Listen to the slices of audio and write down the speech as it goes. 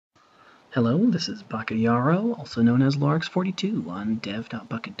Hello, this is Bucket Yarrow, also known as Larx42 on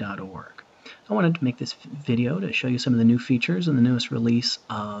dev.bucket.org. I wanted to make this video to show you some of the new features in the newest release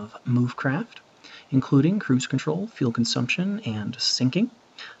of Movecraft, including cruise control, fuel consumption, and syncing.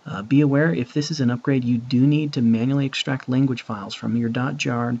 Be aware, if this is an upgrade, you do need to manually extract language files from your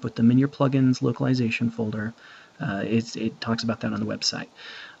 .jar and put them in your plugins localization folder. It talks about that on the website.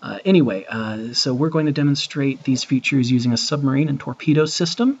 So we're going to demonstrate these features using a submarine and torpedo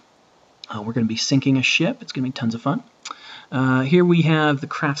system. We're going to be sinking a ship. It's going to be tons of fun. Here we have the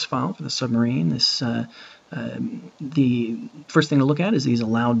crafts file for the submarine. The first thing to look at is these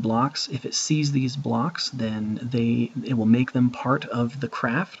allowed blocks. If it sees these blocks, then it will make them part of the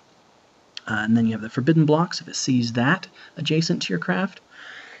craft. And then you have the forbidden blocks. If it sees that adjacent to your craft,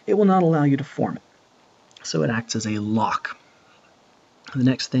 it will not allow you to form it. So it acts as a lock. The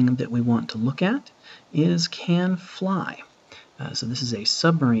next thing that we want to look at is can fly. So this is a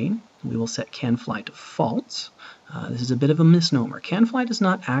submarine. We will set can fly to false. This is a bit of a misnomer. Can fly does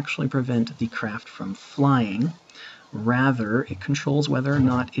not actually prevent the craft from flying. Rather, it controls whether or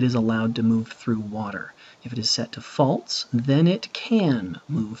not it is allowed to move through water. If it is set to false, then it can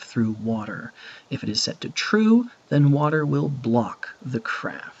move through water. If it is set to true, then water will block the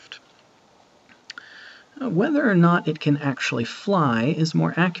craft. Whether or not it can actually fly is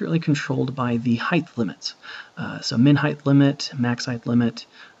more accurately controlled by the height limits. So min height limit, max height limit,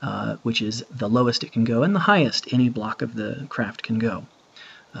 which is the lowest it can go, and the highest any block of the craft can go.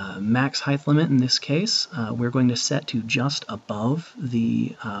 Max height limit in this case, we're going to set to just above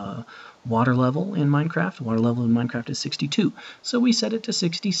the water level in Minecraft. The water level in Minecraft is 62, so we set it to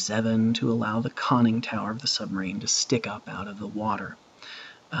 67 to allow the conning tower of the submarine to stick up out of the water.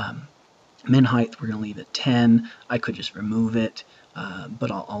 Min height, we're going to leave at 10. I could just remove it,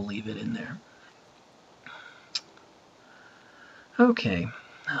 but I'll leave it in there. Okay,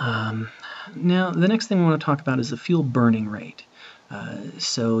 now the next thing we want to talk about is the fuel burning rate.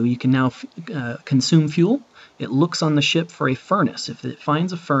 So you can now consume fuel. It looks on the ship for a furnace. If it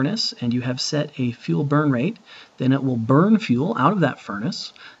finds a furnace and you have set a fuel burn rate, then it will burn fuel out of that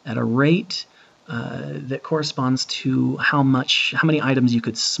furnace at a rate that corresponds to how many items you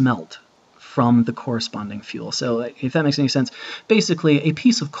could smelt from the corresponding fuel. So if that makes any sense, basically a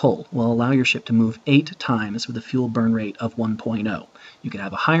piece of coal will allow your ship to move 8 times with a fuel burn rate of 1.0. You could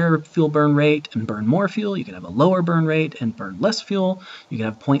have a higher fuel burn rate and burn more fuel. You could have a lower burn rate and burn less fuel. You could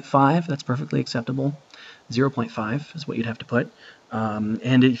have 0.5. That's perfectly acceptable. 0.5 is what you'd have to put.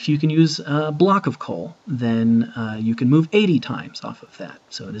 And if you can use a block of coal, then you can move 80 times off of that.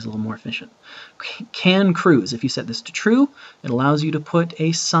 So it is a little more efficient. Can cruise. If you set this to true, it allows you to put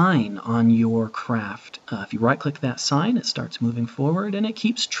a sign on your craft. If you right-click that sign, it starts moving forward, and it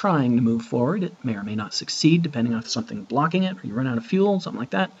keeps trying to move forward. It may or may not succeed, depending on if something blocking it, or you run out of fuel, something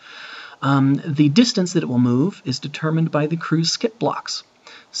like that. The distance that it will move is determined by the cruise skip blocks.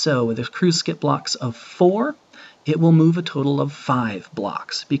 So with the cruise skip blocks of 4, it will move a total of 5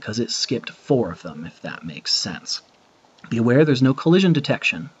 blocks because it skipped 4 of them, if that makes sense. Be aware there's no collision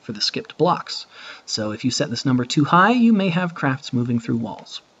detection for the skipped blocks. So if you set this number too high, you may have crafts moving through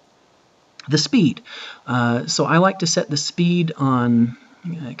walls. The speed. So I like to set the speed on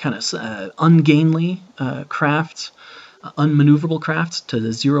kind of ungainly crafts, unmaneuverable crafts to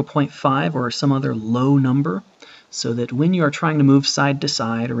 0.5 or some other low number, so that when you are trying to move side to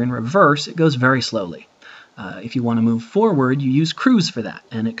side or in reverse, it goes very slowly. If you want to move forward, you use cruise for that,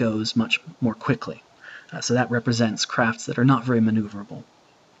 and it goes much more quickly. So that represents crafts that are not very maneuverable.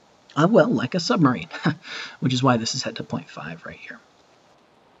 Well, like a submarine, which is why this is set to 0.5 right here.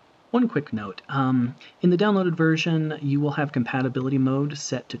 One quick note, in the downloaded version, you will have compatibility mode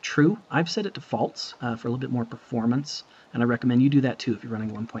set to true. I've set it to false for a little bit more performance, and I recommend you do that too if you're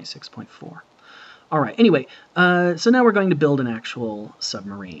running 1.6.4. All right, anyway, so now we're going to build an actual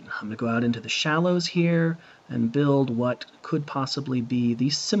submarine. I'm going to go out into the shallows here and build what could possibly be the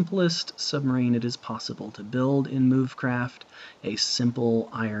simplest submarine it is possible to build in Movecraft, a simple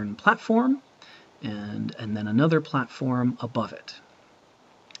iron platform, and then another platform above it.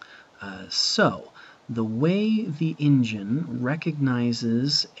 So the way the engine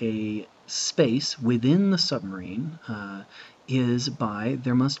recognizes a space within the submarine is by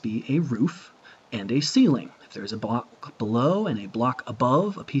there must be a roof and a ceiling. If there's a block below and a block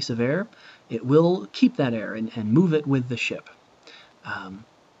above a piece of air, it will keep that air and move it with the ship.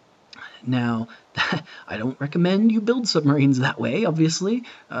 Now, I don't recommend you build submarines that way, obviously.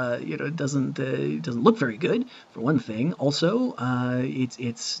 It doesn't look very good, for one thing. Also,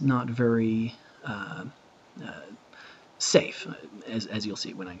 it's not very safe, as you'll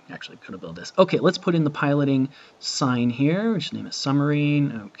see when I actually kind of build this. Okay, let's put in the piloting sign here, which name is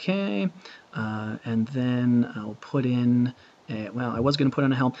Submarine. Okay, and then I'll put in, well, I was going to put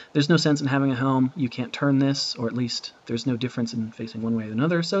on a helm. There's no sense in having a helm. You can't turn this, or at least there's no difference in facing one way or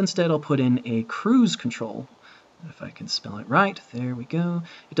another. So instead I'll put in a cruise control. If I can spell it right, there we go.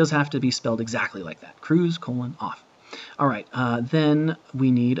 It does have to be spelled exactly like that. Cruise, off. All right, then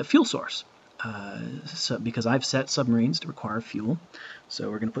we need a fuel source. Because I've set submarines to require fuel. So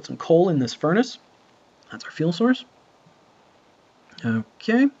we're going to put some coal in this furnace. That's our fuel source.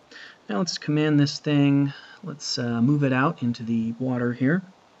 Okay, now let's command this thing. Let's move it out into the water here.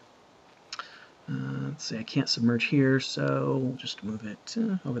 Let's see, I can't submerge here, so we'll just move it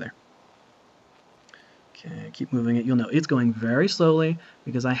over there. Okay, keep moving it. You'll know it's going very slowly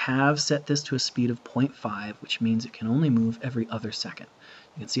because I have set this to a speed of 0.5, which means it can only move every other second.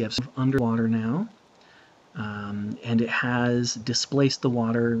 You can see I've underwater now, and it has displaced the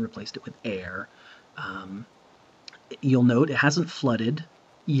water, replaced it with air. You'll note it hasn't flooded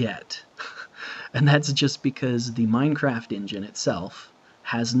yet, and that's just because the Minecraft engine itself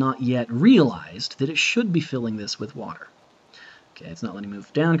has not yet realized that it should be filling this with water. Okay, it's not letting me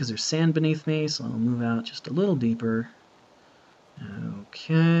move down because there's sand beneath me, so I'll move out just a little deeper.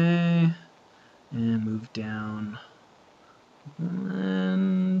 Okay, and move down.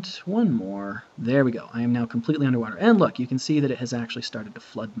 And one more. There we go. I am now completely underwater. And look, you can see that it has actually started to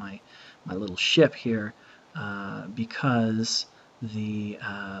flood my little ship here because the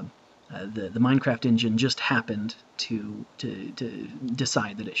Minecraft engine just happened to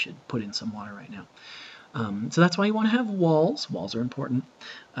decide that it should put in some water right now. So that's why you want to have walls. Walls are important.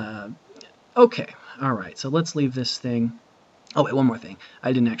 Okay, all right, so let's leave this thing. Oh, wait, one more thing.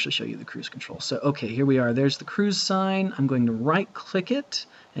 I didn't actually show you the cruise control. So, okay, here we are. There's the cruise sign. I'm going to right-click it,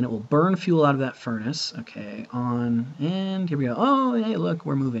 and it will burn fuel out of that furnace. Okay, on, and here we go. Oh, hey, look,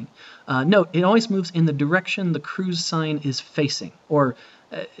 we're moving. Note, it always moves in the direction the cruise sign is facing, or,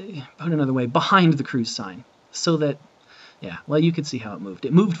 put another way, behind the cruise sign, so that, yeah, well, you can see how it moved.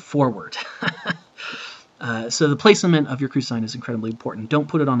 It moved forward. So the placement of your cruise sign is incredibly important. Don't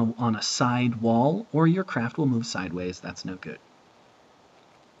put it on a side wall, or your craft will move sideways. That's no good.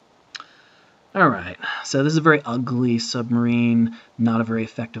 All right, so this is a very ugly submarine, not a very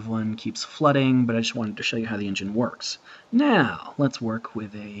effective one, keeps flooding, but I just wanted to show you how the engine works. Now, let's work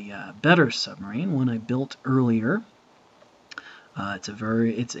with a better submarine, one I built earlier.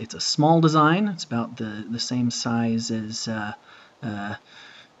 It's a small design. It's about the same size as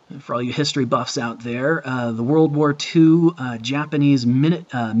for all you history buffs out there, the World War II Japanese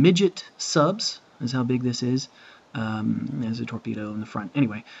midget subs is how big this is. There's a torpedo in the front.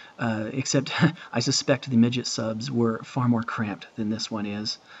 Anyway, except I suspect the midget subs were far more cramped than this one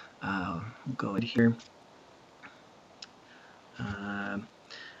is. We'll go ahead here. Let's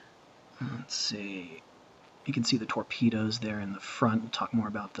see. You can see the torpedoes there in the front. We'll talk more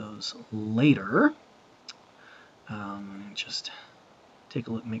about those later. Just take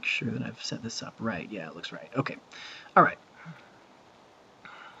a look, make sure that I've set this up right. Yeah, it looks right. Okay. All right.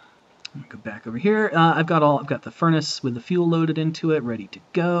 Go back over here. I've got the furnace with the fuel loaded into it, ready to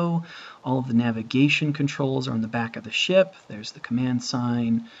go. All of the navigation controls are on the back of the ship. There's the command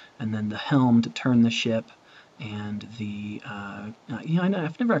sign, and then the helm to turn the ship, and the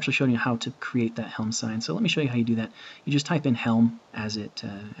I've never actually shown you how to create that helm sign, so let me show you how you do that. You just type in helm as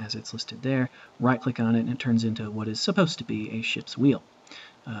it's listed there, right-click on it, and it turns into what is supposed to be a ship's wheel.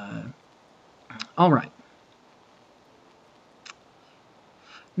 All right.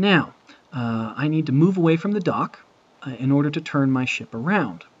 Now, I need to move away from the dock in order to turn my ship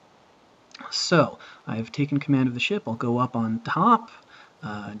around. So, I've taken command of the ship. I'll go up on top,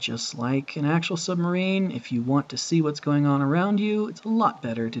 just like an actual submarine. If you want to see what's going on around you, it's a lot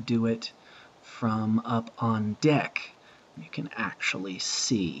better to do it from up on deck. You can actually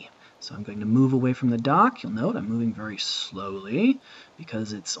see. So I'm going to move away from the dock. You'll note I'm moving very slowly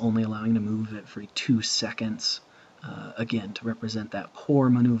because it's only allowing to move every 2 seconds. Again, to represent that poor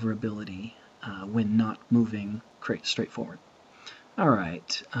maneuverability when not moving straight forward. All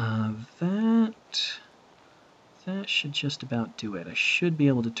right, that should just about do it. I should be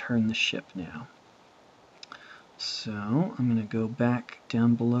able to turn the ship now. So I'm going to go back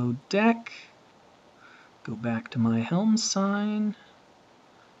down below deck, go back to my helm sign,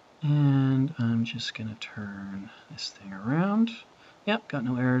 and I'm just going to turn this thing around. Yep, got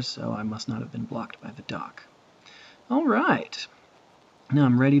no errors, so I must not have been blocked by the dock. All right, now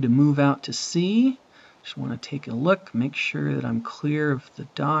I'm ready to move out to sea. Just want to take a look, make sure that I'm clear of the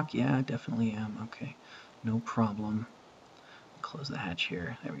dock. Yeah, I definitely am. Okay, no problem. Close the hatch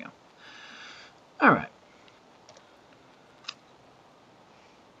here. There we go. All right.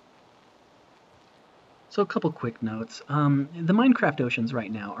 So a couple quick notes. The Minecraft oceans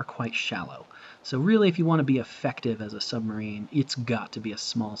right now are quite shallow. So really, if you want to be effective as a submarine, it's got to be a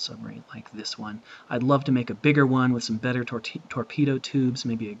small submarine like this one. I'd love to make a bigger one with some better torpedo tubes,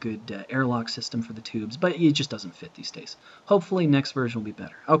 maybe a good airlock system for the tubes, but it just doesn't fit these days. Hopefully next version will be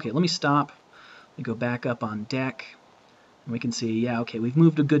better. Okay, let me stop. We go back up on deck, and we can see, yeah, okay, we've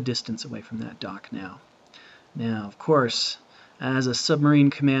moved a good distance away from that dock now. Now, of course, as a submarine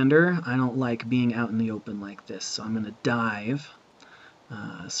commander, I don't like being out in the open like this, so I'm going to dive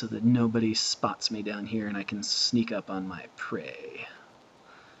so that nobody spots me down here and I can sneak up on my prey.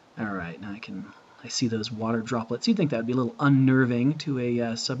 Alright, now I see those water droplets. You'd think that would be a little unnerving to a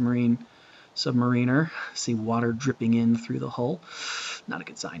submariner. See water dripping in through the hull. Not a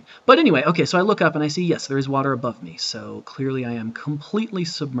good sign. But anyway, okay, so I look up and I see, yes, there is water above me, so clearly I am completely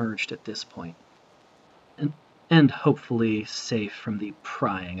submerged at this point. And hopefully safe from the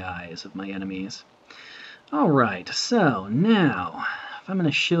prying eyes of my enemies. Alright, so now, if I'm going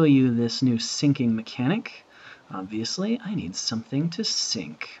to show you this new sinking mechanic, obviously I need something to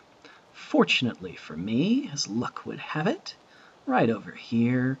sink. Fortunately for me, as luck would have it, right over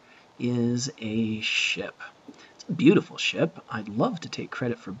here is a ship. It's a beautiful ship. I'd love to take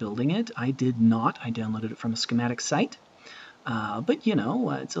credit for building it. I did not. I downloaded it from a schematic site. But you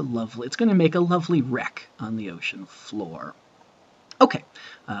know, it's going to make a lovely wreck on the ocean floor. Okay,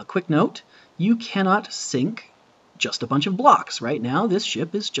 quick note, you cannot sink just a bunch of blocks. Right now, this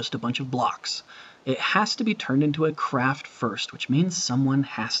ship is just a bunch of blocks. It has to be turned into a craft first, which means someone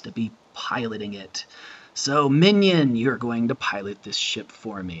has to be piloting it. So, Minion, you're going to pilot this ship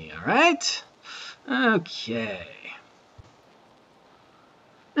for me, all right? Okay.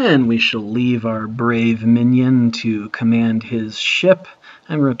 And we shall leave our brave minion to command his ship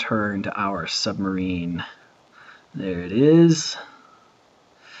and return to our submarine. There it is.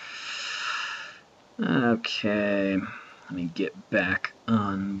 Okay, let me get back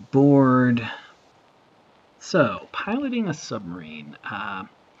on board. So, piloting a submarine.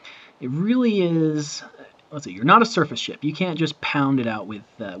 It really is... Let's see, you're not a surface ship. You can't just pound it out with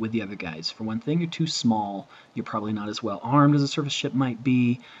the other guys. For one thing, you're too small. You're probably not as well armed as a surface ship might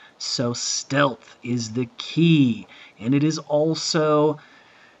be. So stealth is the key. And it is also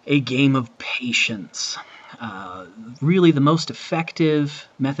a game of patience. Really, the most effective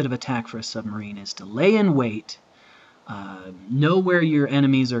method of attack for a submarine is to lay in wait, know where your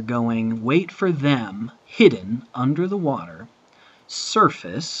enemies are going, wait for them hidden under the water,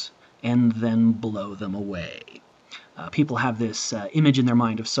 surface, and then blow them away. People have this image in their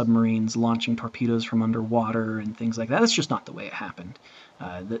mind of submarines launching torpedoes from underwater and things like that. That's just not the way it happened.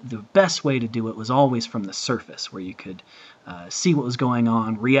 The best way to do it was always from the surface, where you could see what was going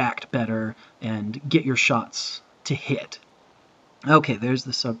on, react better, and get your shots to hit. Okay, there's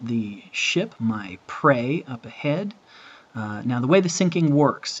the ship, my prey, up ahead. Now, the way the sinking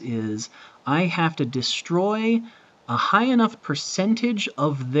works is I have to destroy a high enough percentage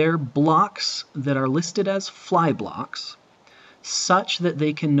of their blocks that are listed as fly blocks such that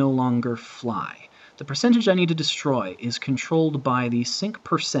they can no longer fly. The percentage I need to destroy is controlled by the sink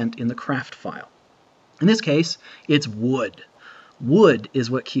percent in the craft file. In this case, it's wood. Wood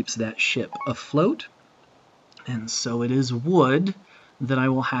is what keeps that ship afloat, and so it is wood that I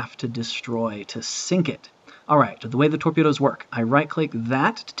will have to destroy to sink it. Alright, the way the torpedoes work, I right-click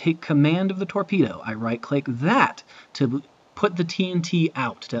that to take command of the torpedo. I right-click that to put the TNT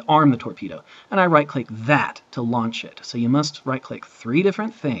out, to arm the torpedo. And I right-click that to launch it. So you must right-click 3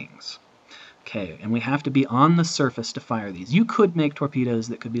 different things. Okay, and we have to be on the surface to fire these. You could make torpedoes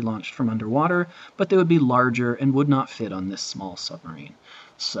that could be launched from underwater, but they would be larger and would not fit on this small submarine.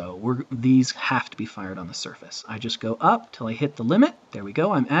 So these have to be fired on the surface. I just go up till I hit the limit. There we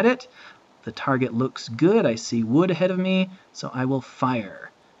go, I'm at it. The target looks good. I see wood ahead of me, so I will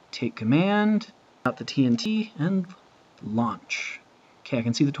fire. Take command, out the TNT, and launch. Okay, I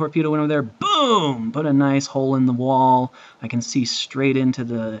can see the torpedo went over there. Boom! Put a nice hole in the wall. I can see straight into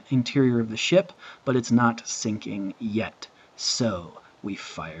the interior of the ship, but it's not sinking yet. So we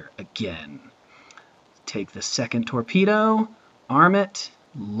fire again. Take the second torpedo, arm it,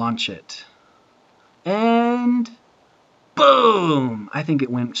 launch it. And... boom! I think it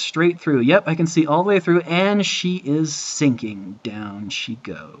went straight through. Yep, I can see all the way through, and she is sinking. Down she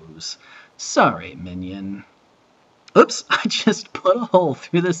goes. Sorry, Minion. Oops, I just put a hole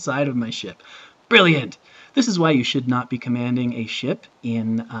through the side of my ship. Brilliant! This is why you should not be commanding a ship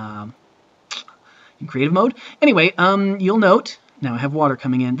in creative mode. Anyway, you'll note, now I have water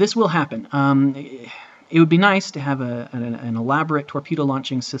coming in, this will happen. It would be nice to have an elaborate torpedo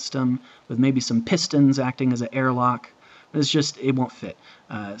launching system with maybe some pistons acting as an airlock It's just, it won't fit.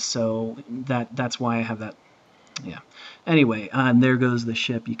 So that's why I have that. Yeah. Anyway, there goes the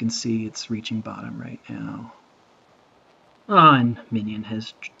ship. You can see it's reaching bottom right now. Ah, and Minion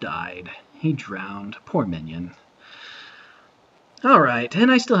has died. He drowned. Poor Minion. Alright,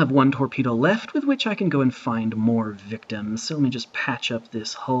 and I still have one torpedo left with which I can go and find more victims. So let me just patch up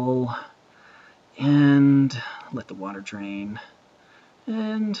this hull and let the water drain.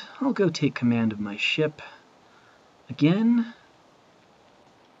 And I'll go take command of my ship again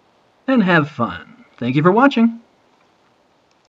and have fun. Thank you for watching.